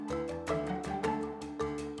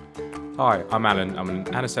Hi, I'm Alan. I'm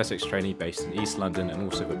an anaesthetics trainee based in East London and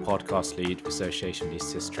also the podcast lead for Association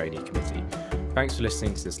Anaesthetist Trainee Committee. Thanks for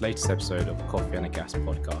listening to this latest episode of the Coffee and a Gas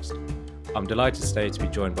podcast. I'm delighted today to be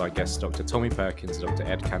joined by guests Dr. Tommy Perkins and Dr.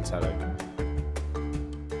 Ed Cantelo.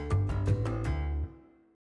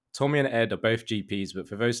 Tommy and Ed are both GPs, but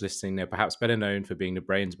for those listening, they're perhaps better known for being the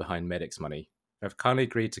brains behind Medics Money. They've kindly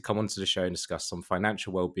agreed to come onto the show and discuss some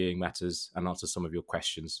financial well-being matters and answer some of your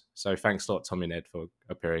questions. So thanks a lot, Tommy and Ed, for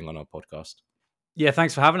appearing on our podcast. Yeah,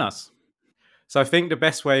 thanks for having us. So I think the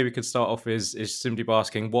best way we could start off is simply by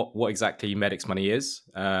asking what exactly Medics Money is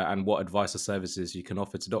and what advice or services you can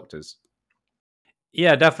offer to doctors.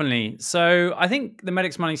 Yeah, definitely. So I think the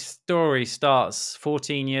Medics Money story starts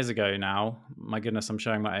 14 years ago now. My goodness, I'm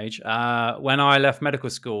showing my age. When I left medical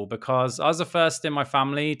school, because I was the first in my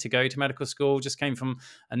family to go to medical school, just came from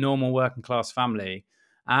a normal working class family.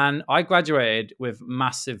 And I graduated with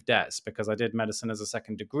massive debts because I did medicine as a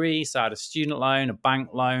second degree. So I had a student loan, a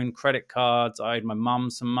bank loan, credit cards. I owed my mum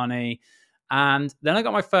some money. And then I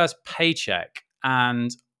got my first paycheck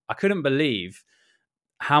and I couldn't believe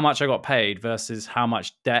how much I got paid versus how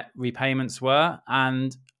much debt repayments were.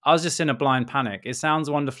 And I was just in a blind panic. It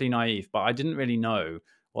sounds wonderfully naive, but I didn't really know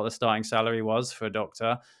what the starting salary was for a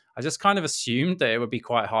doctor. I just kind of assumed that it would be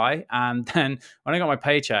quite high. And then when I got my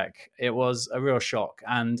paycheck, it was a real shock.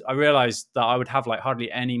 And I realized that I would have like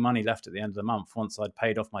hardly any money left at the end of the month once I'd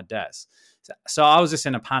paid off my debts. So I was just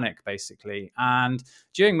in a panic, basically. And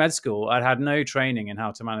during med school, I'd had no training in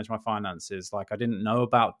how to manage my finances. Like I didn't know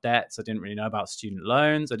about debts. I didn't really know about student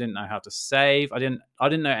loans. I didn't know how to save. I didn't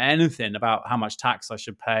know anything about how much tax I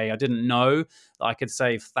should pay. I didn't know that I could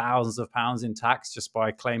save thousands of pounds in tax just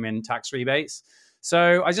by claiming tax rebates.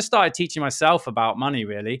 So I just started teaching myself about money,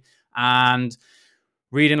 really, and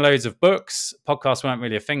reading loads of books. Podcasts weren't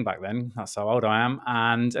really a thing back then. That's how old I am.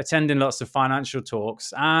 And attending lots of financial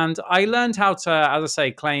talks. And I learned how to, as I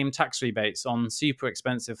say, claim tax rebates on super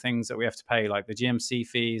expensive things that we have to pay, like the GMC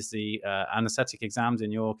fees, the anaesthetic exams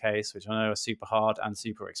in your case, which I know are super hard and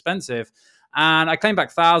super expensive. And I claimed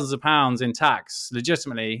back thousands of pounds in tax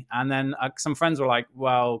legitimately. And then some friends were like,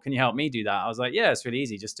 well, can you help me do that? I was like, yeah, it's really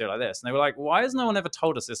easy. Just do it like this. And they were like, why has no one ever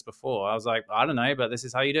told us this before? I was like, I don't know, but this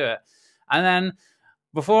is how you do it. And then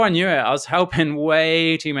before I knew it, I was helping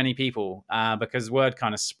way too many people because word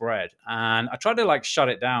kind of spread. And I tried to like shut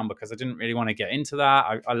it down because I didn't really want to get into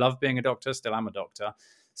that. I love being a doctor, still am a doctor.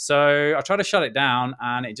 So I tried to shut it down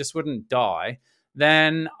and it just wouldn't die.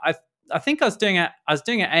 Then I think I was doing it. I was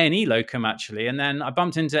doing an A&E locum actually, and then I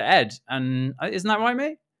bumped into Ed. And isn't that right,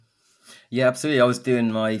 mate? Yeah, absolutely. I was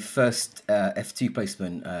doing my first F2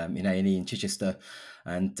 placement in A&E in Chichester,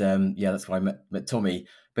 and that's where I met Tommy.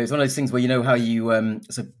 But it's one of those things where you know how you.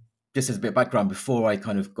 So just as a bit of background, before I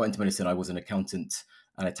kind of got into medicine, I was an accountant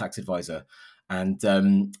and a tax advisor, and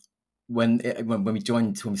when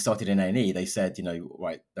we started in A&E, they said,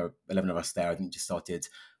 right, there are 11 of us there. I think just started,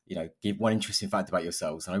 give one interesting fact about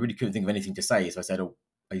yourselves, and I really couldn't think of anything to say, so I said, "Oh,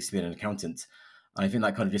 I used to be an accountant." And I think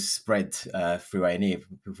that kind of just spread through A&E.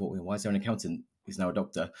 People thought, well, why is there an accountant who's now a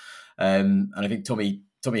doctor? And I think Tommy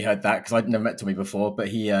heard that because I'd never met Tommy before, but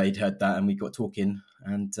he'd heard that, and we got talking,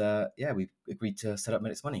 and we agreed to set up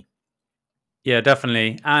Medics Money. Yeah,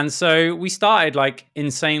 definitely. And so we started like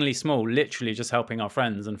insanely small, literally just helping our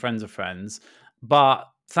friends and friends of friends. But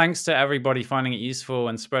thanks to everybody finding it useful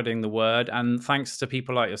and spreading the word, and thanks to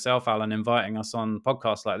people like yourself, Alan, inviting us on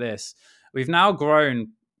podcasts like this, we've now grown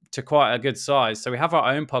to quite a good size. So we have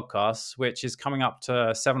our own podcast, which is coming up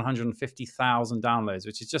to 750,000 downloads,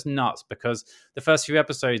 which is just nuts because the first few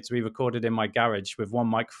episodes we recorded in my garage with one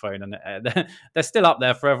microphone, and they're still up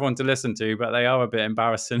there for everyone to listen to, but they are a bit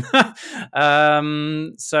embarrassing.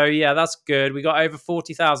 So yeah, that's good. We got over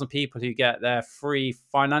 40,000 people who get their free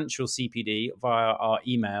financial CPD via our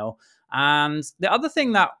email. And the other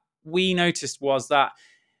thing that we noticed was that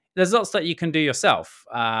there's lots that you can do yourself,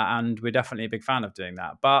 and we're definitely a big fan of doing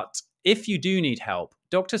that. But if you do need help,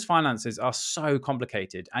 doctors' finances are so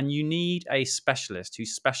complicated, and you need a specialist who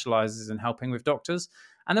specializes in helping with doctors.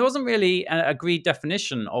 And there wasn't really an agreed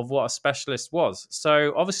definition of what a specialist was.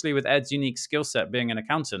 So obviously, with Ed's unique skill set being an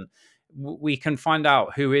accountant, we can find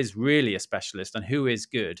out who is really a specialist and who is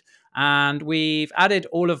good. And we've added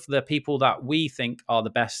all of the people that we think are the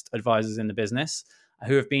best advisors in the business,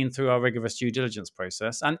 who have been through our rigorous due diligence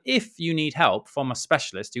process. And if you need help from a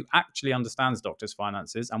specialist who actually understands doctors'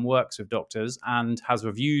 finances and works with doctors and has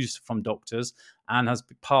reviews from doctors and has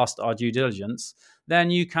passed our due diligence, then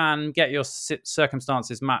you can get your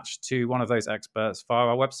circumstances matched to one of those experts via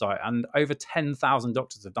our website. And over 10,000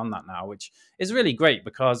 doctors have done that now, which is really great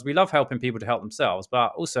because we love helping people to help themselves.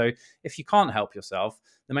 But also, if you can't help yourself,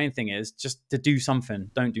 the main thing is just to do something.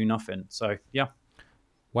 Don't do nothing. So, yeah.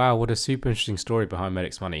 Wow, what a super interesting story behind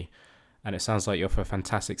Medics Money. And it sounds like you offer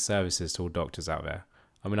fantastic services to all doctors out there.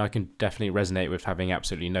 I mean, I can definitely resonate with having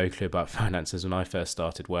absolutely no clue about finances when I first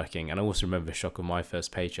started working, and I also remember the shock of my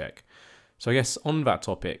first paycheck. So I guess on that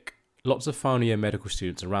topic, lots of final year medical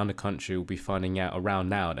students around the country will be finding out around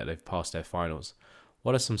now that they've passed their finals.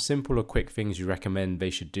 What are some simple or quick things you recommend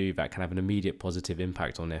they should do that can have an immediate positive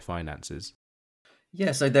impact on their finances?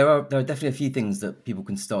 Yeah, so there are definitely a few things that people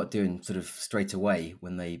can start doing sort of straight away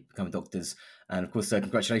when they become doctors. And of course,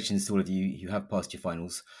 congratulations to all of you who have passed your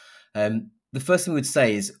finals. The first thing we would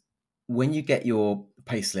say is when you get your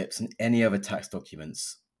pay slips and any other tax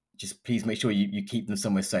documents, just please make sure you keep them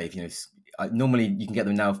somewhere safe. Normally you can get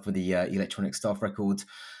them now for the electronic staff record.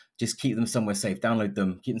 Just keep them somewhere safe. Download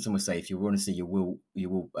them. Keep them somewhere safe. You'll honestly you will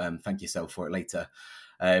thank yourself for it later.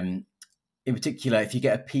 In particular, if you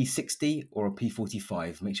get a P60 or a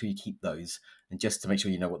P45, make sure you keep those. And just to make sure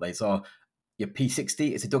you know what those are, your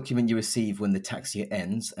P60 is a document you receive when the tax year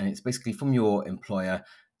ends, and it's basically from your employer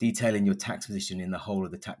detailing your tax position in the whole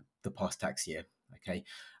of the past tax year. Okay,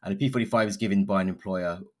 and a P45 is given by an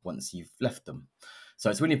employer once you've left them. So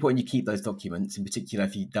it's really important you keep those documents. In particular,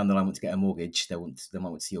 if you down the line want to get a mortgage, they might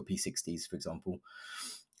want to see your P60s, for example.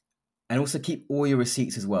 And also keep all your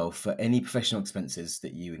receipts as well for any professional expenses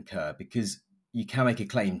that you incur, because you can make a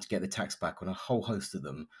claim to get the tax back on a whole host of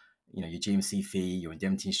them. Your GMC fee, your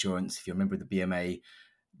indemnity insurance, if you're a member of the BMA,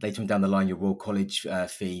 later on down the line, your Royal College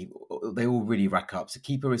fee, they all really rack up. So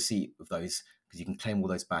keep a receipt of those because you can claim all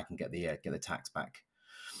those back and get the tax back.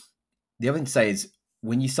 The other thing to say is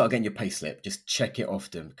when you start getting your pay slip, just check it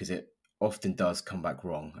often because it often does come back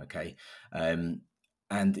wrong. Okay. And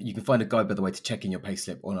you can find a guide, by the way, to checking your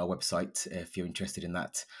payslip on our website if you're interested in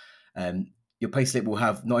that. Your payslip will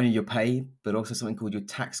have not only your pay, but also something called your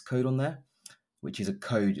tax code on there, which is a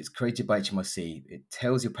code. It's created by HMRC. It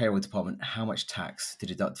tells your payroll department how much tax to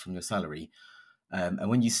deduct from your salary. And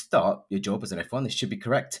when you start your job as an F1, this should be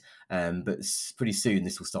correct, but pretty soon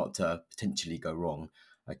this will start to potentially go wrong.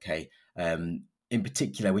 Okay. In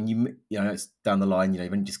particular, when it's down the line, you're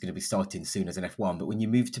only just going to be starting soon as an F1, but when you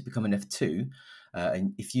move to become an F2,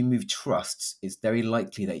 and if you move trusts, it's very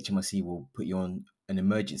likely that HMRC will put you on an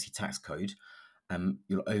emergency tax code.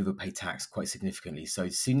 You'll overpay tax quite significantly. So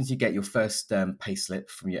as soon as you get your first pay slip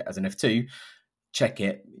from as an F2, check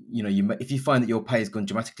it. If you find that your pay has gone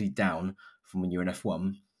dramatically down from when you're an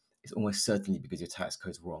F1, it's almost certainly because your tax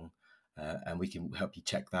code's wrong. And we can help you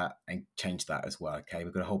check that and change that as well. Okay,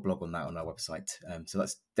 we've got a whole blog on that on our website. So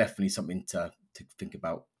that's definitely something to think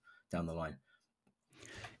about down the line.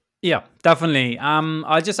 Yeah, definitely.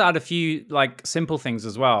 I just add a few simple things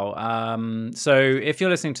as well. So if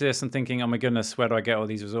you're listening to this and thinking, oh my goodness, where do I get all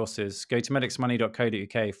these resources? Go to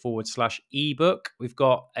medicsmoney.co.uk/ebook. We've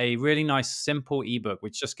got a really nice, simple ebook,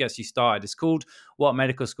 which just gets you started. It's called What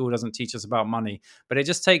Medical School Doesn't Teach Us About Money, but it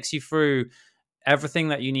just takes you through everything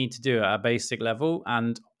that you need to do at a basic level.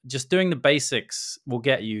 And just doing the basics will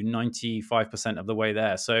get you 95% of the way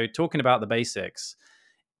there. So talking about the basics,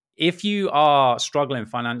 if you are struggling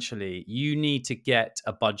financially, you need to get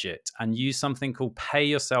a budget and use something called pay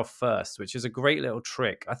yourself first, which is a great little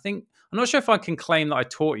trick. I'm not sure if I can claim that I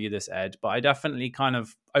taught you this, Ed, but I definitely kind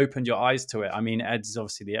of opened your eyes to it. I mean, Ed's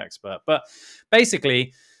obviously the expert, but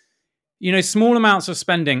basically, small amounts of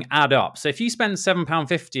spending add up. So if you spend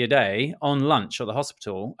 £7.50 a day on lunch at the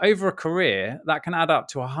hospital, over a career, that can add up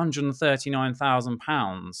to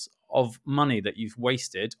 £139,000 of money that you've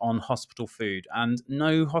wasted on hospital food. And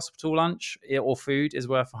no hospital lunch or food is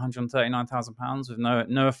worth £139,000, with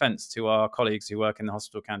no offense to our colleagues who work in the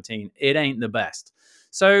hospital canteen. It ain't the best.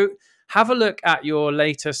 So have a look at your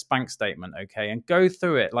latest bank statement, okay, and go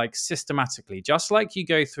through it systematically, just like you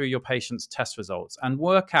go through your patient's test results, and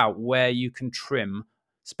work out where you can trim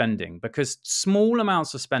spending, because small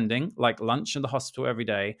amounts of spending like lunch in the hospital every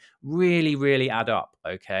day really, really add up.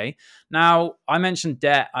 Okay. Now, I mentioned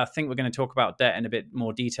debt. I think we're going to talk about debt in a bit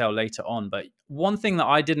more detail later on. But one thing that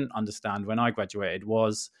I didn't understand when I graduated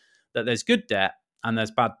was that there's good debt and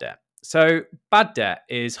there's bad debt. So bad debt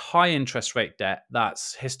is high interest rate debt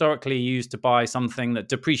that's historically used to buy something that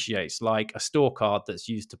depreciates, like a store card that's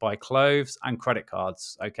used to buy clothes and credit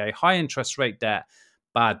cards. Okay, high interest rate debt,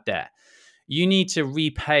 bad debt. You need to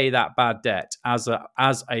repay that bad debt as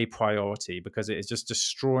a priority, because it is just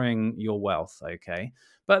destroying your wealth. Okay.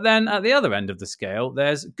 But then at the other end of the scale,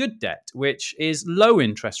 there's good debt, which is low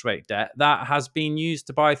interest rate debt that has been used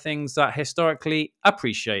to buy things that historically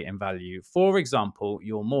appreciate in value. For example,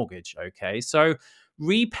 your mortgage. Okay, so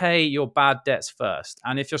repay your bad debts first.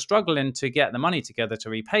 And if you're struggling to get the money together to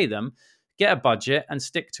repay them, get a budget and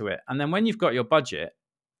stick to it. And then when you've got your budget,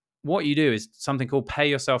 what you do is something called pay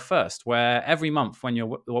yourself first, where every month when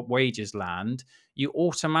your wages land, you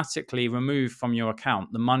automatically remove from your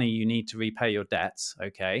account the money you need to repay your debts.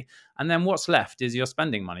 Okay. And then what's left is your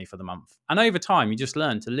spending money for the month. And over time, you just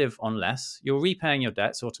learn to live on less. You're repaying your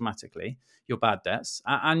debts automatically, your bad debts,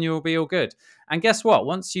 and you'll be all good. And guess what?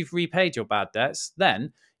 Once you've repaid your bad debts,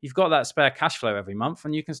 then you've got that spare cash flow every month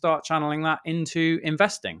and you can start channeling that into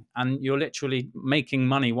investing, and you're literally making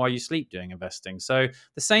money while you sleep doing investing. So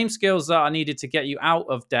the same skills that are needed to get you out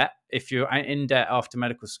of debt if you're in debt after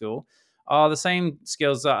medical school are the same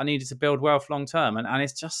skills that are needed to build wealth long term. And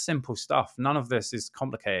it's just simple stuff. None of this is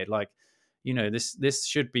complicated. Like, this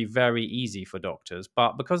should be very easy for doctors,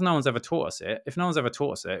 but because no one's ever taught us it, if no one's ever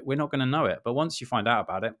taught us it, we're not going to know it. But once you find out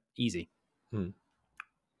about it, easy.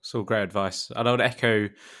 It's all great advice. And I would echo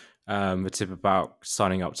the tip about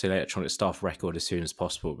signing up to the electronic staff record as soon as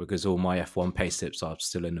possible, because all my F1 pay slips are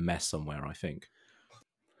still in a mess somewhere, I think.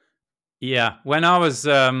 Yeah, when I was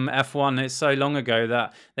F1, it's so long ago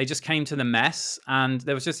that they just came to the mess, and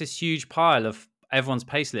there was just this huge pile of everyone's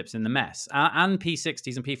pay slips in the mess, and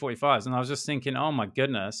P60s and P45s. And I was just thinking, oh my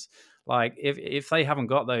goodness, like if they haven't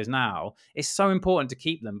got those now, it's so important to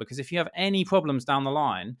keep them, because if you have any problems down the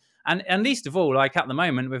line, and least of all, like at the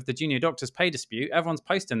moment with the junior doctors pay dispute, everyone's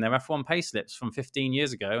posting their F1 pay slips from 15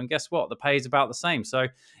 years ago, and guess what? The pay is about the same. So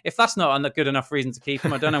if that's not a good enough reason to keep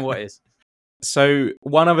them, I don't know what is. So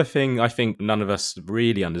one other thing I think none of us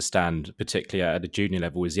really understand, particularly at the junior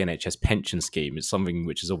level, is the NHS pension scheme. It's something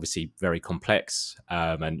which is obviously very complex,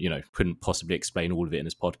 and couldn't possibly explain all of it in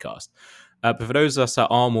this podcast. But for those of us that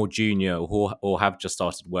are more junior or have just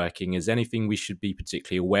started working, is anything we should be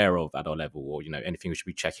particularly aware of at our level, or anything we should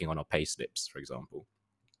be checking on our pay slips, for example?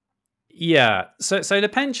 Yeah, so the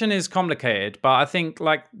pension is complicated, but I think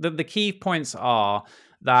like the key points are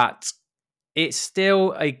that it's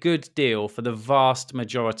still a good deal for the vast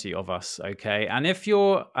majority of us, okay? And if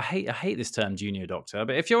you're, I hate this term junior doctor,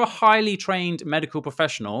 but if you're a highly trained medical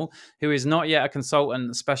professional who is not yet a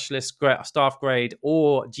consultant, specialist, staff grade,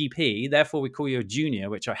 or GP, therefore we call you a junior,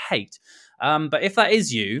 which I hate. But if that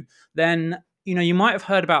is you, then you might have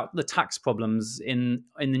heard about the tax problems in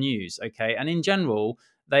the news, okay? And in general,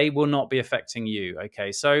 they will not be affecting you,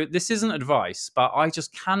 okay? So this isn't advice, but I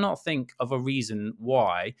just cannot think of a reason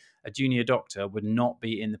why a junior doctor would not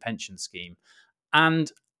be in the pension scheme. And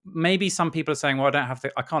maybe some people are saying, well,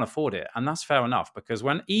 I can't afford it. And that's fair enough, because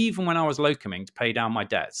even when I was locuming to pay down my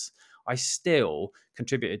debts, I still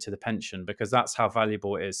contributed to the pension, because that's how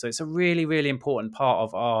valuable it is. So it's a really, really important part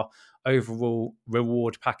of our overall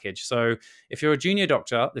reward package. So if you're a junior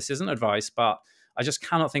doctor, this isn't advice, but I just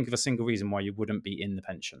cannot think of a single reason why you wouldn't be in the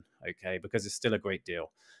pension, okay? Because it's still a great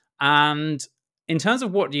deal. And in terms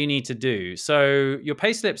of what do you need to do, so your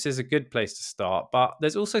pay slips is a good place to start, but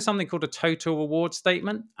there's also something called a total reward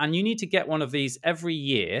statement, and you need to get one of these every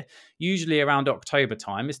year, usually around October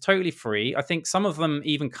time. It's totally free. I think some of them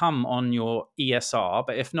even come on your ESR,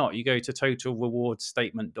 but if not, you go to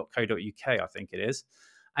totalrewardstatement.co.uk, I think it is,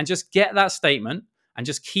 and just get that statement and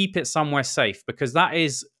just keep it somewhere safe, because that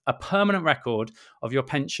is a permanent record of your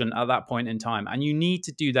pension at that point in time. And you need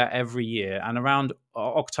to do that every year. And around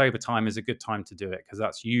October time is a good time to do it, because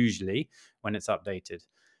that's usually when it's updated.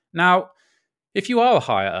 Now, if you are a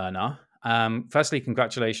higher earner, firstly,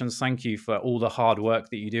 congratulations. Thank you for all the hard work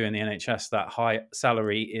that you do in the NHS. That high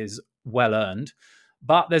salary is well earned.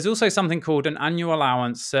 But there's also something called an annual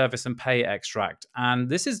allowance service and pay extract. And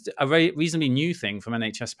this is a very reasonably new thing from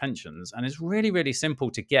NHS pensions. And it's really, really simple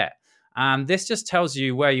to get. And this just tells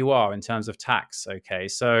you where you are in terms of tax. Okay,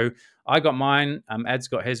 so I got mine. Ed's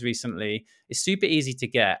got his recently. It's super easy to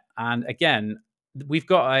get. And again, we've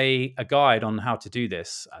got a guide on how to do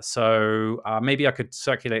this. So maybe I could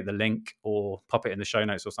circulate the link or pop it in the show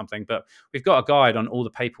notes or something. But we've got a guide on all the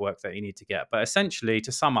paperwork that you need to get. But essentially,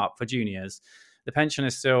 to sum up for juniors, the pension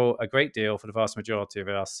is still a great deal for the vast majority of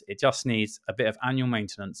us. It just needs a bit of annual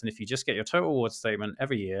maintenance. And if you just get your total reward statement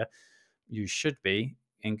every year, you should be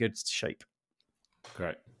in good shape.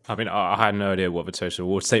 Great. I mean, I had no idea what the total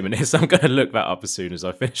reward statement is. I'm going to look that up as soon as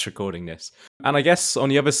I finish recording this. And I guess on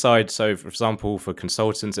the other side, so for example, for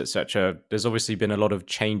consultants, etc., there's obviously been a lot of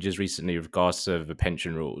changes recently with regards to the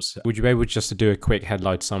pension rules. Would you be able just to do a quick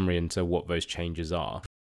headline summary into what those changes are?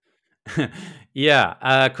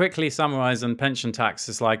 Yeah, quickly summarize on pension tax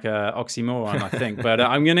is like a oxymoron, I think, but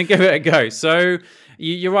I'm going to give it a go. So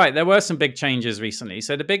you're right, there were some big changes recently.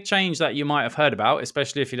 So the big change that you might have heard about,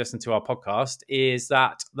 especially if you listen to our podcast, is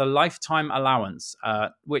that the lifetime allowance,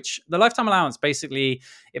 which the lifetime allowance basically,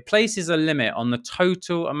 it places a limit on the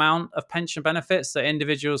total amount of pension benefits that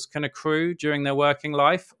individuals can accrue during their working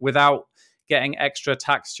life without getting extra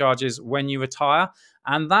tax charges when you retire.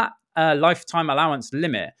 And that lifetime allowance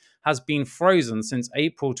limit has been frozen since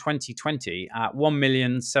April 2020 at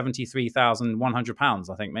 £1,073,100.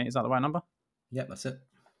 I think, mate. Is that the right number? Yeah, that's it.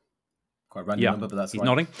 Quite a random Yeah, number, but that's he's right.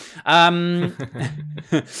 nodding.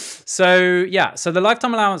 So the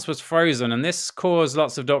lifetime allowance was frozen, and this caused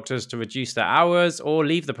lots of doctors to reduce their hours or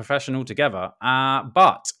leave the profession altogether.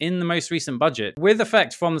 But in the most recent budget, with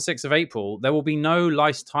effect from the 6th of April, there will be no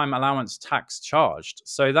lifetime allowance tax charged.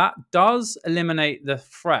 So that does eliminate the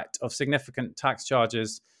threat of significant tax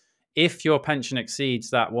charges if your pension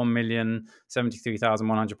exceeds that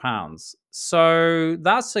 £1,073,100. So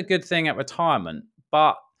that's a good thing at retirement,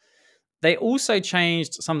 but they also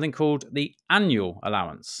changed something called the annual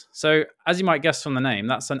allowance. So, as you might guess from the name,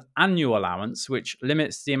 that's an annual allowance which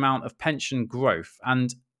limits the amount of pension growth.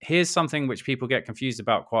 And here's something which people get confused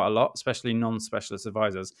about quite a lot, especially non-specialist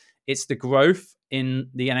advisors. It's the growth in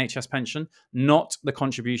the NHS pension, not the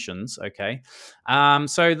contributions. Okay,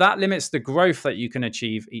 so that limits the growth that you can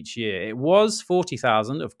achieve each year. It was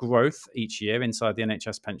 40,000 of growth each year inside the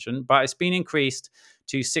NHS pension, but it's been increased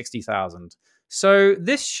to 60,000. So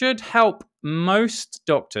this should help most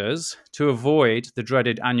doctors to avoid the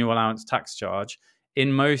dreaded annual allowance tax charge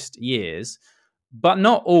in most years, but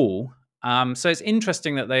not all. So it's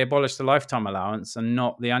interesting that they abolished the lifetime allowance and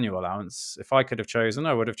not the annual allowance. If I could have chosen,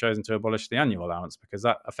 I would have chosen to abolish the annual allowance because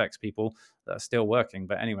that affects people that are still working.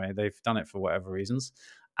 But anyway, they've done it for whatever reasons.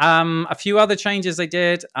 A few other changes they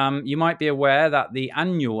did. You might be aware that the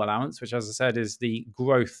annual allowance, which, as I said, is the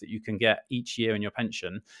growth that you can get each year in your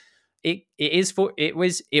pension, it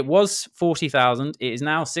was 40,000. It is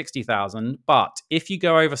now 60,000. But if you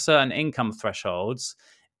go over certain income thresholds,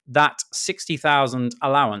 that 60,000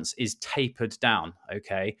 allowance is tapered down.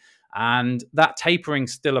 Okay, and that tapering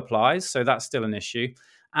still applies, so that's still an issue.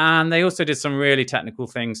 And they also did some really technical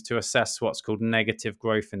things to assess what's called negative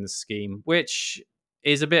growth in the scheme, which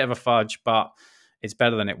is a bit of a fudge, but it's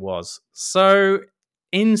better than it was. So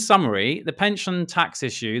in summary, the pension tax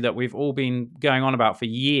issue that we've all been going on about for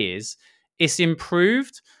years, it's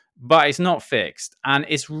improved, but it's not fixed. And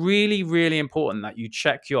it's really, really important that you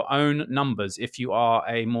check your own numbers if you are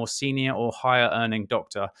a more senior or higher earning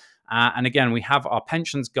doctor. And again, we have our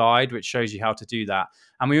pensions guide, which shows you how to do that.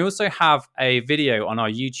 And we also have a video on our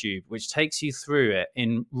YouTube, which takes you through it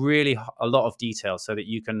in really a lot of detail so that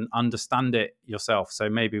you can understand it yourself. So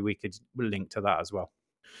maybe we could link to that as well.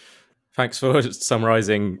 Thanks for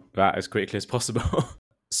summarising that as quickly as possible.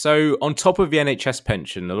 So on top of the NHS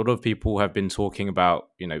pension, a lot of people have been talking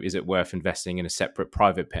about, is it worth investing in a separate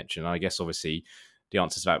private pension? I guess obviously the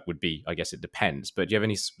answer to that would be, I guess it depends. But do you have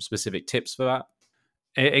any specific tips for that?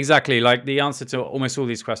 Exactly. Like the answer to almost all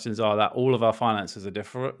these questions are that all of our finances are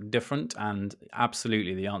different. And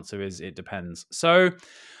absolutely the answer is it depends. So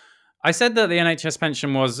I said that the NHS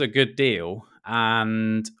pension was a good deal,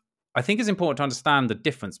 and I think it's important to understand the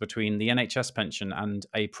difference between the NHS pension and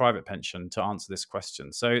a private pension to answer this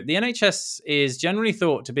question. So the NHS is generally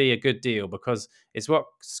thought to be a good deal because it's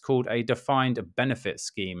what's called a defined benefit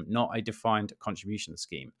scheme, not a defined contribution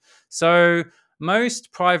scheme. So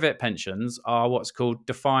most private pensions are what's called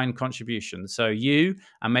defined contributions. So you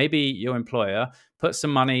and maybe your employer put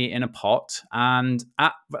some money in a pot, and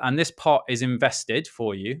this pot is invested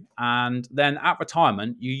for you. And then at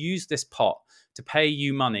retirement, you use this pot to pay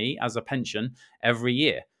you money as a pension every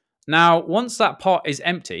year. Now, once that pot is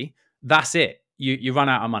empty, that's it. You run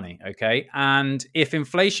out of money, okay? And if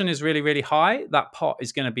inflation is really, really high,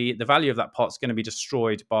 the value of that pot is going to be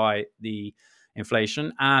destroyed by the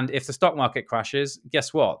inflation. And if the stock market crashes,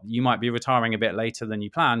 guess what? You might be retiring a bit later than you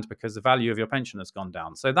planned because the value of your pension has gone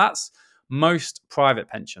down. So that's most private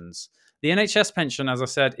pensions. The NHS pension, as I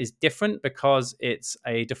said, is different because it's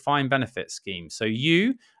a defined benefit scheme. So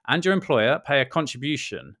you and your employer pay a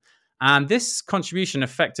contribution, and this contribution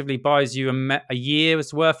effectively buys you a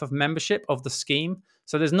year's worth of membership of the scheme.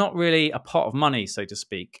 So there's not really a pot of money, so to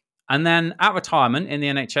speak. And then at retirement in the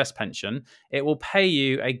NHS pension, it will pay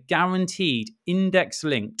you a guaranteed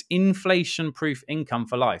index-linked, inflation-proof income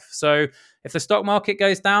for life. So if the stock market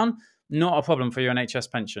goes down, not a problem for your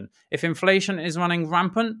NHS pension. If inflation is running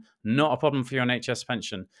rampant, not a problem for your NHS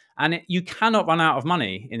pension. And you cannot run out of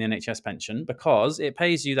money in the NHS pension because it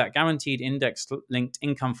pays you that guaranteed index-linked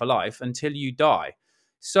income for life until you die.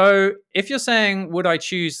 So if you're saying, would I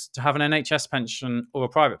choose to have an NHS pension or a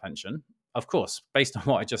private pension? Of course, based on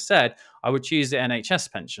what I just said, I would choose the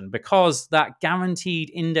NHS pension because that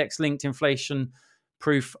guaranteed index linked inflation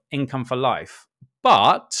proof income for life.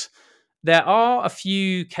 But there are a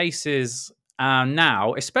few cases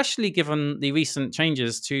now, especially given the recent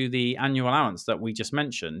changes to the annual allowance that we just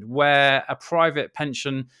mentioned, where a private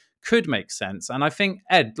pension could make sense. And I think,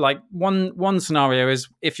 Ed, like one scenario is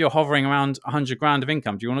if you're hovering around 100 grand of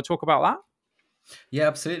income. Do you want to talk about that? Yeah,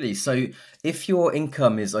 absolutely. So if your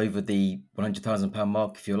income is over the £100,000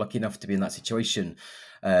 mark, if you're lucky enough to be in that situation,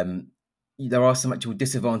 um, there are some actual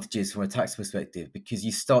disadvantages from a tax perspective because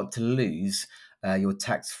you start to lose your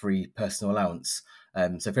tax-free personal allowance.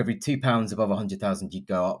 So for every £2 above 100,000 you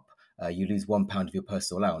go up, you lose £1 of your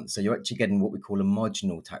personal allowance. So you're actually getting what we call a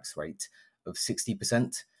marginal tax rate of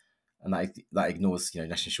 60%. And that ignores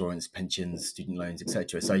national insurance, pensions, student loans,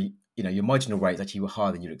 etc. So your marginal rate is actually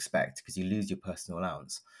higher than you'd expect because you lose your personal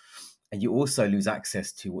allowance, and you also lose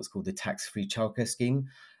access to what's called the tax-free childcare scheme,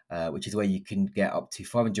 which is where you can get up to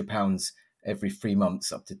 £500 every 3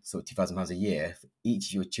 months, up to sort of £2,000 a year for each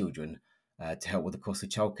of your children to help with the cost of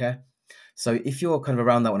childcare. So if you're kind of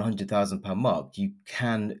around that £100,000 mark, you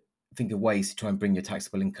can think of ways to try and bring your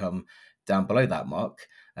taxable income down below that mark.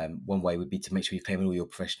 One way would be to make sure you claim all your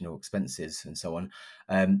professional expenses and so on.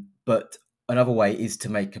 But another way is to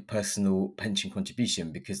make a personal pension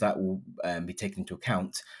contribution because that will be taken into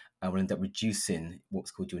account and will end up reducing what's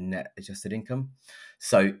called your net adjusted income.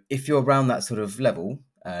 So if you're around that sort of level,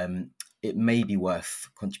 it may be worth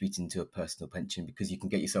contributing to a personal pension because you can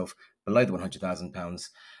get yourself below the £100,000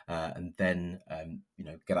 and then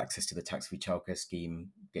get access to the tax-free childcare scheme,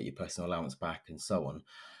 get your personal allowance back, and so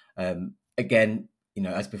on. Again,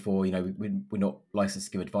 as before, we're not licensed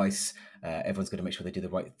to give advice. Everyone's got to make sure they do the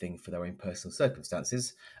right thing for their own personal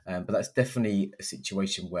circumstances. But that's definitely a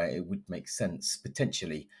situation where it would make sense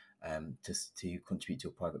potentially to contribute to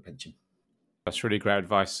a private pension. That's really great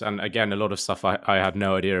advice. And again, a lot of stuff I had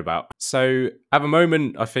no idea about. So at the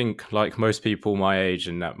moment, I think like most people my age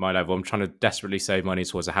and at my level, I'm trying to desperately save money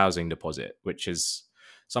towards a housing deposit, which is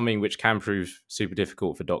something which can prove super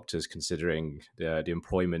difficult for doctors considering the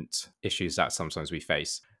employment issues that sometimes we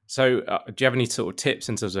face. So do you have any sort of tips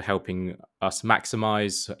in terms of helping us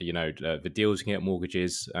maximize, the deals we can get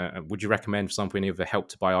mortgages? Would you recommend, for example, any of the Help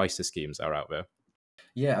to Buy ISA schemes that are out there?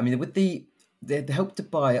 Yeah, I mean, with the Help to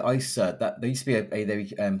Buy ISA, that there used to be a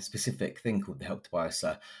very specific thing called the Help to Buy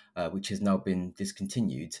ISA, which has now been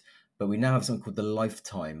discontinued. But we now have something called the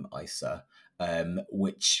Lifetime ISA,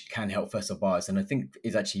 which can help first-time buyers, and I think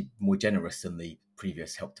is actually more generous than the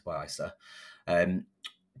previous Help to Buy ISA. If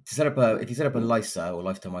you set up a LISA or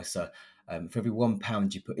Lifetime ISA, for every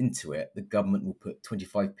 £1 you put into it, the government will put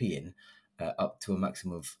 25p in, up to a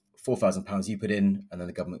maximum of £4,000 you put in, and then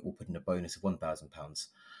the government will put in a bonus of £1,000.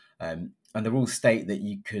 And the rules state that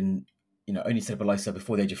you can, only set up a LISA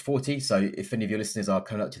before the age of 40. So if any of your listeners are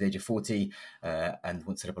coming up to the age of 40 and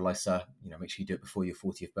want to set up a LISA, make sure you do it before your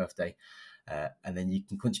 40th birthday, and then you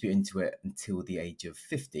can contribute into it until the age of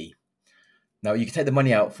 50. Now, you can take the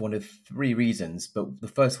money out for one of three reasons, but the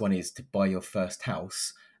first one is to buy your first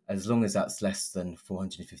house, as long as that's less than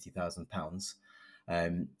 £450,000.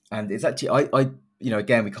 And it's actually,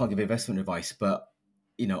 again, we can't give investment advice, but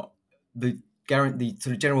the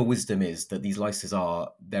sort of general wisdom is that these LISAs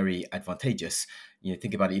are very advantageous.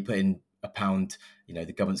 Think about it: you put in £1,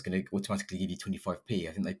 the government's going to automatically give you 25p.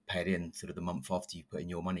 I think they pay it in sort of the month after you put in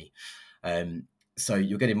your money. So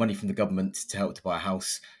you're getting money from the government to help to buy a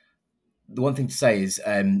house. The one thing to say is,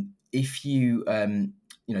 if you,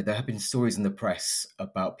 there have been stories in the press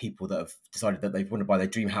about people that have decided that they want to buy their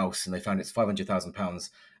dream house and they found it's £500,000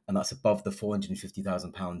 and that's above the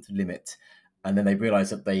 £450,000 limit. And then they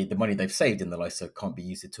realise that the money they've saved in the LISA can't be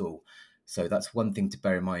used at all. So that's one thing to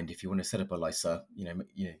bear in mind. If you want to set up a LISA,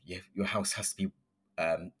 your house has to be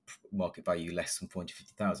market value less than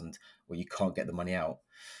 450,000, or you can't get the money out.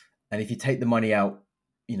 And if you take the money out,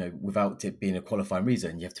 without it being a qualifying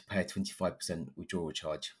reason, you have to pay a 25% withdrawal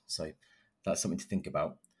charge. So that's something to think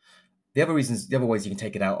about. The other ways you can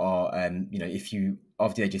take it out are, if you,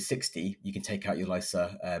 after the age of 60, you can take out your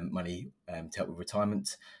LISA money to help with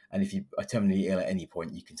retirement. And if you are terminally ill at any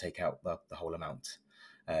point, you can take out the whole amount.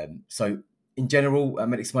 So in general, at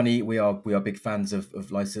Medics Money, we are big fans of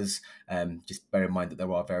LISAs. Just bear in mind that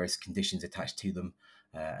there are various conditions attached to them.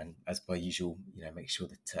 And as per usual, make sure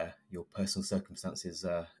that your personal circumstances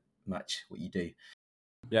match what you do.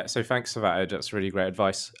 Yeah, so thanks for that, Ed. That's really great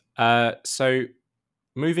advice. So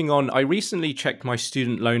moving on, I recently checked my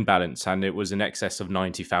student loan balance and it was in excess of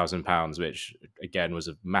 £90,000, which again was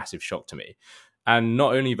a massive shock to me. And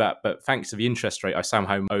not only that, but thanks to the interest rate, I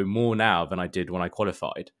somehow owe more now than I did when I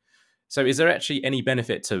qualified. So is there actually any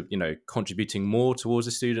benefit to, contributing more towards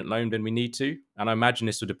a student loan than we need to? And I imagine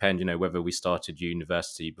this would depend, whether we started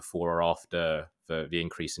university before or after the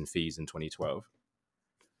increase in fees in 2012.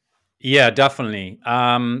 Yeah, definitely.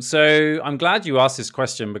 So I'm glad you asked this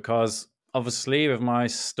question because obviously, with my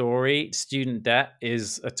story, student debt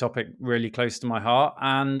is a topic really close to my heart.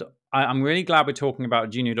 And I'm really glad we're talking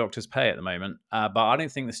about junior doctors' pay at the moment. But I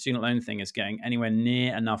don't think the student loan thing is getting anywhere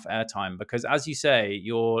near enough airtime because, as you say,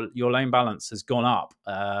 your loan balance has gone up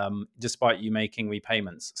despite you making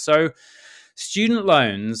repayments. So student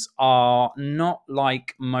loans are not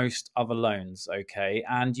like most other loans, okay?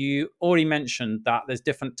 And you already mentioned that there's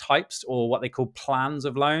different types or what they call plans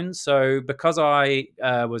of loans. So because I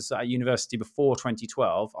was at university before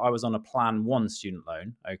 2012, I was on a plan one student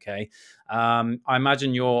loan, okay? I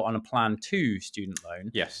imagine you're on a plan two student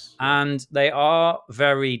loan. Yes. And they are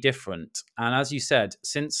very different. And as you said,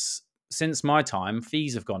 since my time,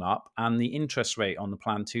 fees have gone up and the interest rate on the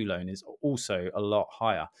plan two loan is also a lot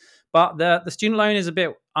higher. But the student loan is a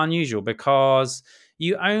bit unusual because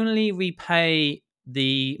you only repay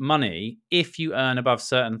the money if you earn above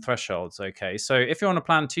certain thresholds. Okay. So if you're on a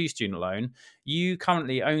plan two student loan, you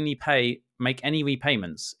currently only make any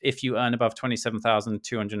repayments if you earn above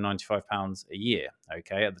 £27,295 a year.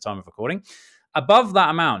 Okay. At the time of recording. Above that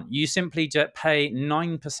amount, you simply just pay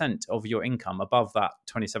 9% of your income above that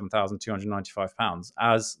 £27,295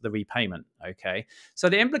 as the repayment. Okay. So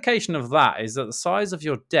the implication of that is that the size of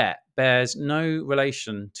your debt bears no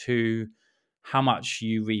relation to how much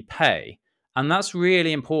you repay. And that's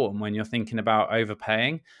really important when you're thinking about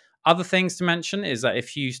overpaying. Other things to mention is that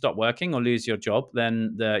if you stop working or lose your job,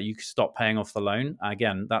 then you stop paying off the loan.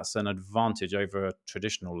 Again, that's an advantage over a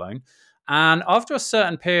traditional loan. And after a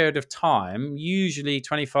certain period of time, usually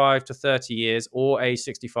 25 to 30 years or age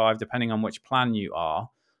 65, depending on which plan you are,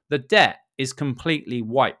 the debt is completely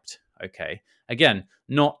wiped. Okay. Again,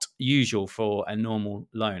 not usual for a normal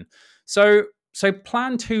loan. So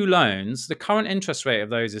plan two loans, the current interest rate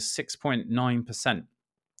of those is 6.9%.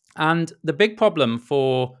 And the big problem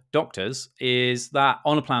for doctors is that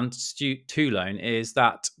on a plan two loan is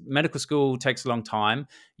that medical school takes a long time.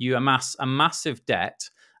 You amass a massive debt.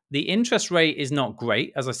 The interest rate is not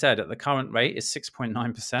great. As I said, at the current rate is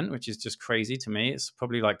 6.9%, which is just crazy to me. It's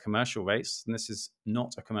probably like commercial rates, and this is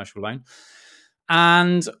not a commercial loan.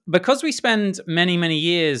 And because we spend many, many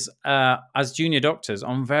years as junior doctors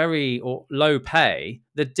on very or low pay,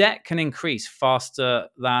 the debt can increase faster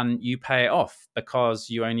than you pay it off because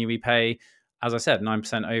you only repay, as I said,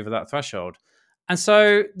 9% over that threshold. And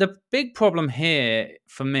so the big problem here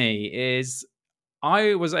for me is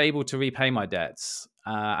I was able to repay my debts,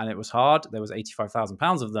 and it was hard. There was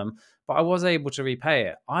 £85,000 of them, but I was able to repay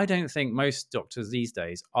it. I don't think most doctors these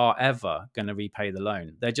days are ever going to repay the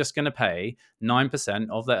loan. They're just going to pay 9%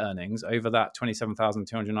 of their earnings over that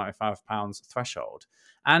 £27,295 threshold.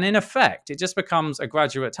 And in effect, it just becomes a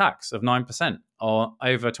graduate tax of 9% or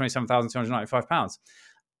over £27,295.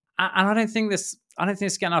 And I don't think this getting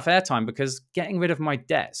enough airtime because getting rid of my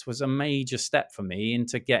debts was a major step for me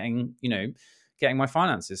into getting my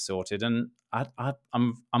finances sorted. And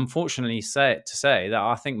I'm unfortunately to say that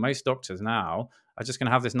I think most doctors now are just going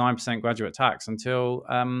to have this 9% graduate tax until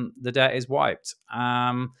the debt is wiped.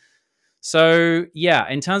 So yeah,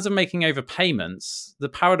 in terms of making overpayments, the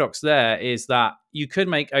paradox there is that you could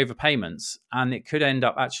make overpayments and it could end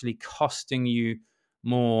up actually costing you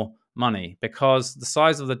more money because the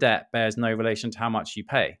size of the debt bears no relation to how much you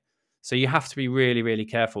pay. So you have to be really, really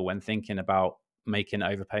careful when thinking about making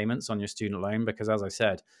overpayments on your student loan because, as I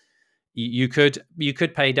said, you could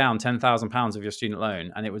pay down £10,000 of your student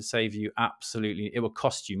loan and it would save you it would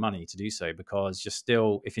cost you money to do so because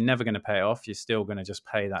if you're never going to pay it off, you're still going to just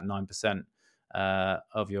pay that 9%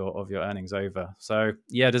 of your earnings over. So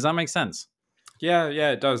yeah, does that make sense? Yeah,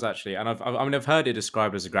 it does actually, and I've heard it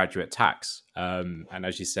described as a graduate tax, and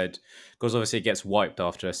as you said, because obviously it gets wiped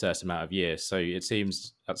after a certain amount of years. So it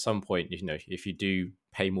seems at some point, if you do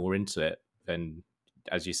pay more into it, then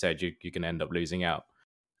as you said, you can end up losing out.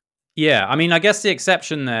 Yeah, I mean, I guess the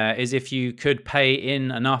exception there is if you could pay in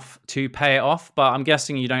enough to pay it off, but I'm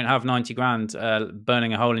guessing you don't have 90 grand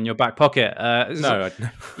burning a hole in your back pocket. No,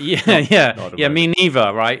 yeah, me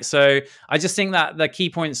neither, right? So I just think that the key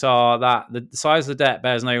points are that the size of the debt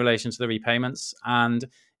bears no relation to the repayments, and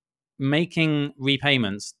making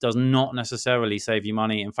repayments does not necessarily save you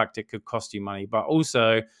money. In fact, it could cost you money, but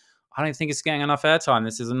also I don't think it's getting enough airtime.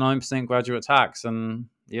 This is a 9% graduate tax, and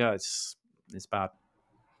yeah, it's bad.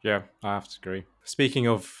 Yeah, I have to agree. Speaking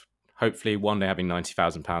of hopefully one day having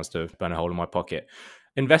 £90,000 to burn a hole in my pocket,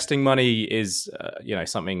 investing money is,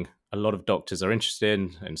 something a lot of doctors are interested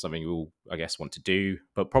in and something we all, I guess, want to do,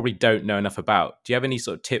 but probably don't know enough about. Do you have any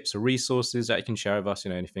sort of tips or resources that you can share with us?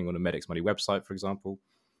 Anything on the Medics Money website, for example?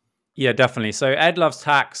 Yeah, definitely. So Ed loves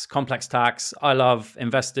tax, complex tax. I love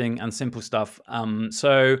investing and simple stuff.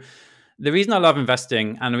 So the reason I love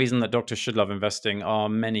investing and the reason that doctors should love investing are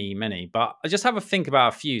many, many, but I just have a think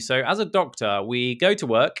about a few. So as a doctor, we go to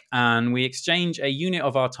work and we exchange a unit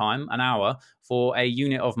of our time, an hour, for a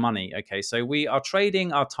unit of money. Okay, so we are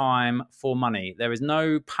trading our time for money. There is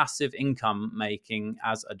no passive income making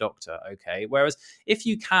as a doctor. Okay, whereas if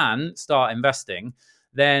you can start investing,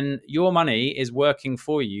 then your money is working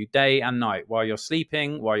for you day and night while you're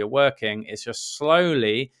sleeping, while you're working. It's just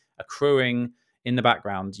slowly accruing in the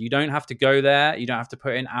background. You don't have to go there. You don't have to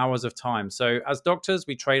put in hours of time. So as doctors,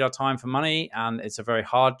 we trade our time for money, and it's a very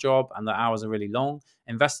hard job and the hours are really long.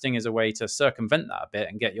 Investing is a way to circumvent that a bit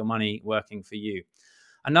and get your money working for you.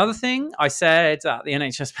 Another thing, I said that the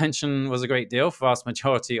NHS pension was a great deal for the vast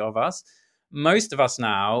majority of us. Most of us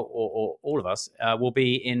now, or all of us, will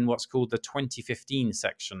be in what's called the 2015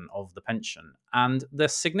 section of the pension. And the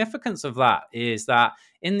significance of that is that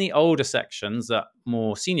in the older sections that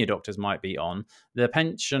more senior doctors might be on, the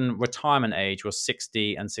pension retirement age was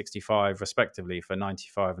 60 and 65, respectively, for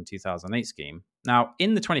 95 and 2008 scheme. Now,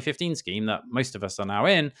 in the 2015 scheme that most of us are now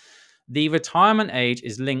in, the retirement age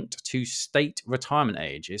is linked to state retirement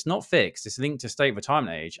age. It's not fixed, it's linked to state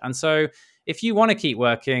retirement age. And so if you want to keep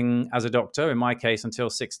working as a doctor, in my case, until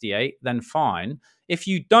 68, then fine. If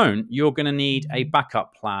you don't, you're going to need a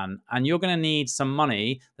backup plan and you're going to need some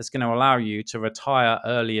money that's going to allow you to retire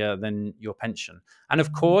earlier than your pension. And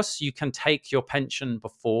of course, you can take your pension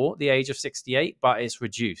before the age of 68, but it's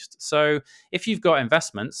reduced. So if you've got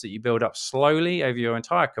investments that you build up slowly over your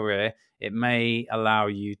entire career, it may allow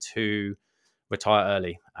you to retire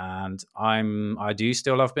early. And I do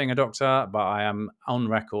still love being a doctor, but I am on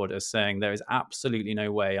record as saying there is absolutely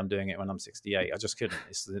no way I'm doing it when I'm 68. I just couldn't.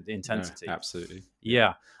 It's the intensity. No, absolutely.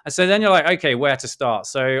 Yeah. And so then you're like, okay, where to start?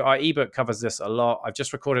 So our ebook covers this a lot. I've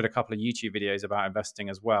just recorded a couple of YouTube videos about investing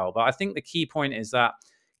as well. But I think the key point is that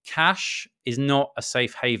cash is not a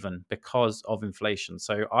safe haven because of inflation.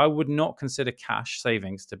 So I would not consider cash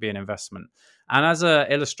savings to be an investment. And as an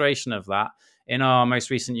illustration of that, in our most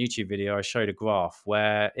recent YouTube video, I showed a graph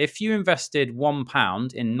where if you invested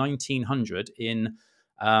 £1 in 1900 in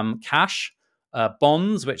cash,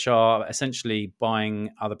 bonds, which are essentially buying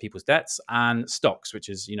other people's debts, and stocks, which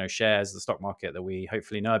is shares, the stock market that we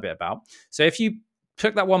hopefully know a bit about. So if you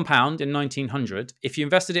took that £1 in 1900, if you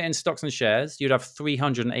invested it in stocks and shares, you'd have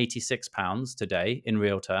 £386 today in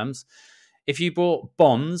real terms. If you bought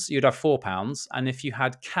bonds, you'd have £4, and if you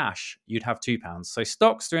had cash, you'd have £2. So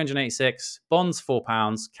stocks 386, bonds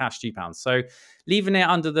 £4, cash £2. So leaving it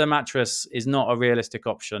under the mattress is not a realistic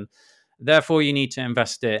option. Therefore, you need to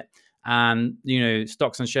invest it. And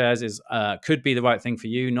stocks and shares is could be the right thing for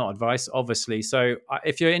you, not advice, obviously. So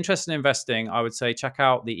if you're interested in investing, I would say check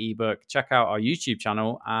out the ebook, check out our YouTube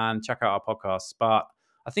channel, and check out our podcasts. But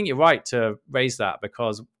I think you're right to raise that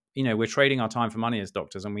because we're trading our time for money as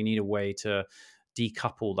doctors, and we need a way to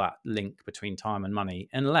decouple that link between time and money,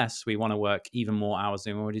 unless we want to work even more hours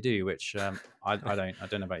than we already do, which I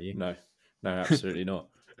don't know about you. No, absolutely not.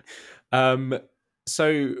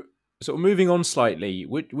 So sort of moving on slightly,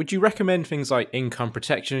 would you recommend things like income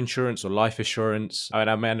protection insurance or life assurance? I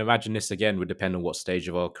imagine this again would depend on what stage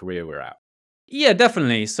of our career we're at. Yeah,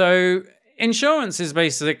 definitely. So insurance is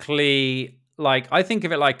basically I think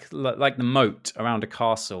of it like the moat around a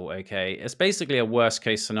castle. Okay, it's basically a worst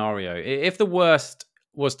case scenario. If the worst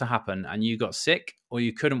was to happen and you got sick or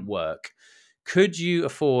you couldn't work, could you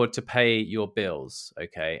afford to pay your bills?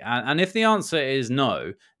 Okay, and if the answer is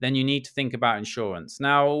no, then you need to think about insurance.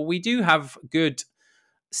 Now, we do have good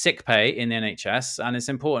sick pay in the NHS, and it's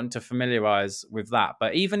important to familiarize with that.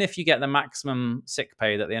 But even if you get the maximum sick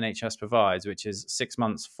pay that the NHS provides, which is 6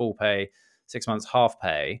 months full pay, 6 months half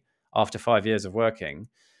pay after 5 years of working,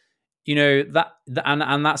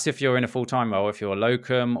 and that's if you're in a full-time role. If you're a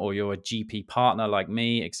locum or you're a GP partner like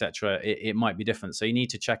me, etc., it might be different. So you need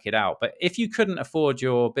to check it out. But if you couldn't afford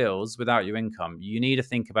your bills without your income, you need to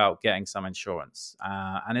think about getting some insurance.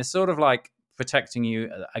 And it's sort of like protecting you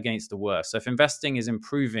against the worst. So if investing is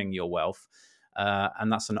improving your wealth,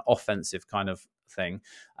 and that's an offensive kind of thing,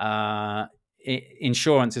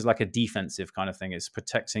 insurance is like a defensive kind of thing. It's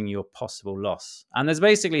protecting your possible loss. And there's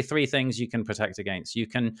basically three things you can protect against. You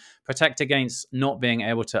can protect against not being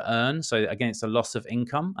able to earn, so against a loss of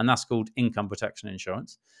income, and that's called income protection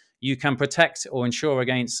insurance. You can protect or insure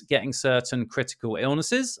against getting certain critical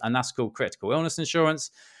illnesses, and that's called critical illness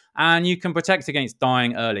insurance. And you can protect against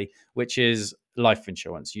dying early, which is life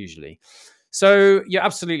insurance usually. So you're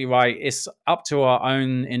absolutely right. It's up to our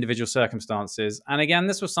own individual circumstances. And again,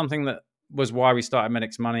 this was something that was why we started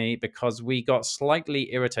Medics Money, because we got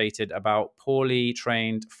slightly irritated about poorly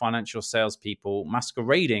trained financial salespeople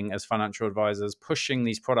masquerading as financial advisors, pushing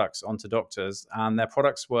these products onto doctors. And their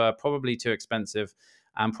products were probably too expensive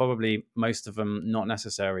and probably most of them not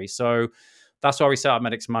necessary. So that's why we set up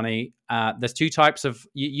Medics Money. There's two types of,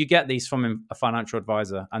 you get these from a financial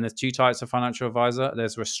advisor, and there's two types of financial advisor.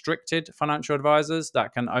 There's restricted financial advisors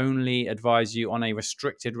that can only advise you on a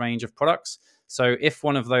restricted range of products. So if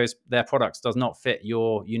one of their products does not fit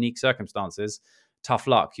your unique circumstances, tough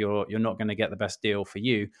luck. You're not going to get the best deal for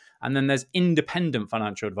you. And then there's independent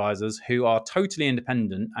financial advisors who are totally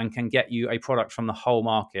independent and can get you a product from the whole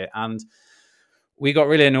market. And we got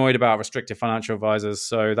really annoyed about restricted financial advisors.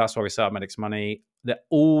 So that's why we set up Medics Money. That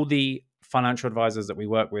all the financial advisors that we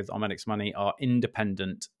work with on Medics Money are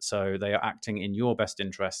independent. So they are acting in your best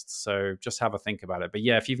interests. So just have a think about it. But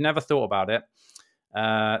yeah, if you've never thought about it,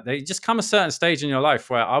 they just come a certain stage in your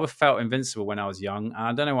life where I felt invincible when I was young. And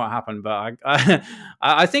I don't know what happened, but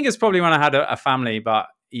I think it's probably when I had a family. But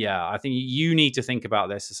yeah, I think you need to think about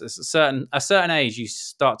this. At a certain age, you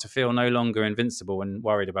start to feel no longer invincible and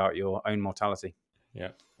worried about your own mortality.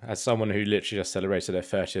 Yeah, as someone who literally just celebrated their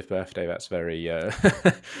 30th birthday, that's very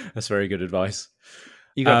that's very good advice.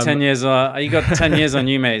 You got 10 years. You got 10 years on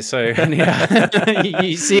you, mate. So yeah,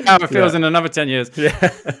 you see how it feels in another 10 years. Yeah.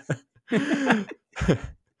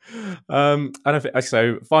 And I think,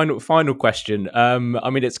 so final question. I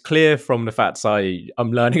mean, it's clear from the facts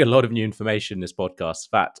I'm learning a lot of new information in this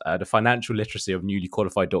podcast that the financial literacy of newly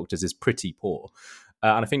qualified doctors is pretty poor,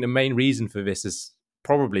 and I think the main reason for this is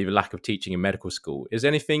probably the lack of teaching in medical school. Is there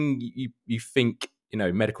anything you think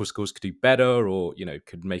medical schools could do better, or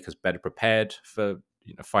could make us better prepared for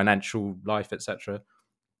financial life, etc.?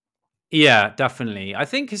 Yeah, definitely. I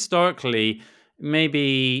think historically,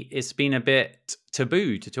 maybe it's been a bit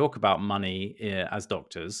taboo to talk about money as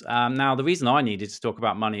doctors. Now, the reason I needed to talk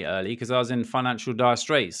about money early because I was in financial dire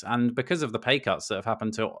straits, and because of the pay cuts that have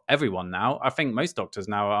happened to everyone now, I think most doctors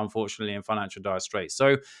now are unfortunately in financial dire straits.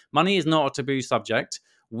 So money is not a taboo subject.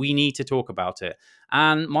 We need to talk about it.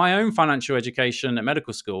 And my own financial education at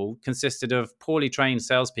medical school consisted of poorly trained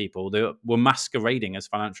salespeople that were masquerading as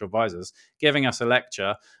financial advisors, giving us a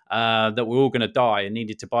lecture that we're all going to die and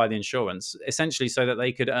needed to buy the insurance, essentially so that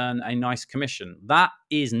they could earn a nice commission. That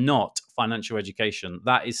is not financial education.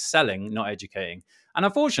 That is selling, not educating. And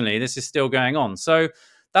unfortunately, this is still going on. So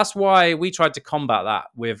that's why we tried to combat that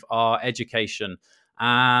with our education.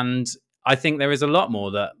 And I think there is a lot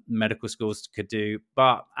more that medical schools could do,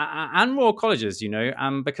 but and Royal Colleges,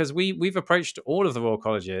 because we've approached all of the Royal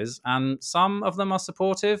Colleges, and some of them are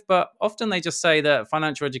supportive, but often they just say that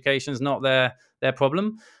financial education is not their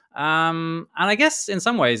problem. And I guess in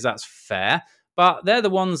some ways that's fair, but they're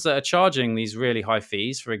the ones that are charging these really high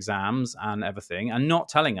fees for exams and everything, and not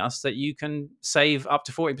telling us that you can save up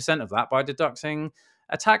to 40% of that by deducting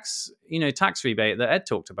a tax rebate that Ed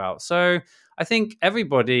talked about. So I think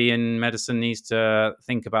everybody in medicine needs to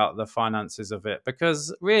think about the finances of it,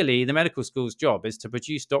 because really the medical school's job is to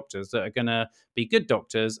produce doctors that are going to be good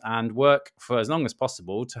doctors and work for as long as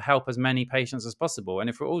possible to help as many patients as possible. And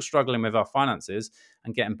if we're all struggling with our finances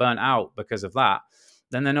and getting burnt out because of that,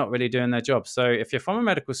 then they're not really doing their job. So if you're from a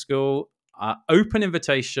medical school, open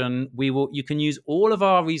invitation. You can use all of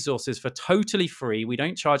our resources for totally free. We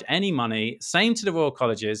don't charge any money. Same to the Royal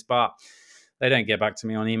Colleges, but they don't get back to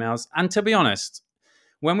me on emails. And to be honest,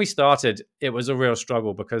 when we started, it was a real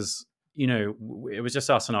struggle because, it was just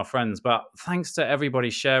us and our friends. But thanks to everybody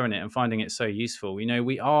sharing it and finding it so useful,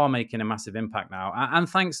 we are making a massive impact now. And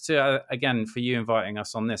thanks to, again, for you inviting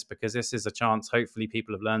us on this, because this is a chance. Hopefully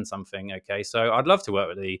people have learned something. Okay. So I'd love to work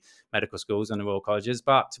with the medical schools and the Royal Colleges.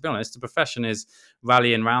 But to be honest, the profession is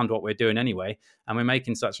rallying around what we're doing anyway. And we're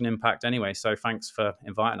making such an impact anyway. So thanks for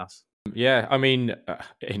inviting us. Yeah, I mean,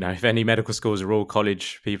 if any medical schools or Royal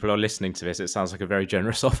College people are listening to this, it sounds like a very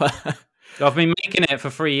generous offer. I've been making it for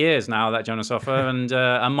 3 years now, that generous offer, and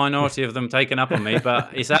a minority of them taken up on me, but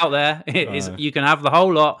it's out there. You can have the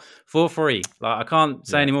whole lot for free. I can't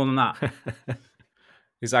say any more than that.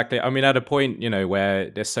 Exactly. I mean, at a point, where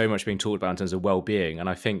there's so much being talked about in terms of well-being, and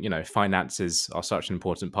I think, finances are such an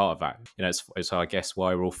important part of that. It's I guess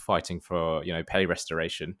why we're all fighting for, pay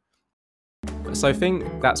restoration. So I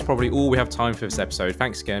think that's probably all we have time for this episode.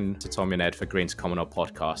 Thanks again to Tommy and Ed for agreeing to come on our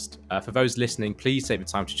podcast. For those listening, please take the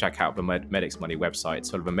time to check out the Medics Money website. It's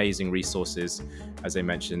full of amazing resources. As they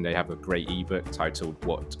mentioned, they have a great ebook titled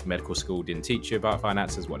What Medical School Didn't Teach You About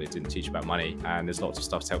Finances, What It Didn't Teach You About Money. And there's lots of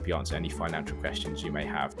stuff to help you answer any financial questions you may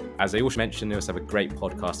have. As they also mentioned, they also have a great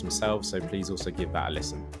podcast themselves, so please also give that a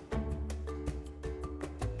listen.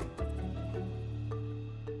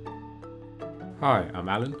 Hi, I'm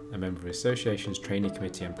Alan, a member of the Association's Trainee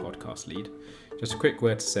Committee and podcast lead. Just a quick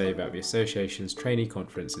word to say about the Association's Trainee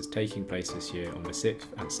Conference is taking place this year on the 6th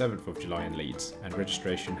and 7th of July in Leeds, and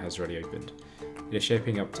registration has already opened. It is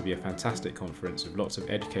shaping up to be a fantastic conference with lots of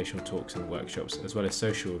educational talks and workshops, as well as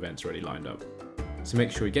social events already lined up. So make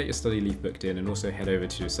sure you get your study leave booked in and also head over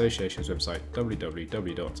to the Association's website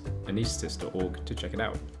www.anaesthetist.org to check it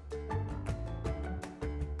out.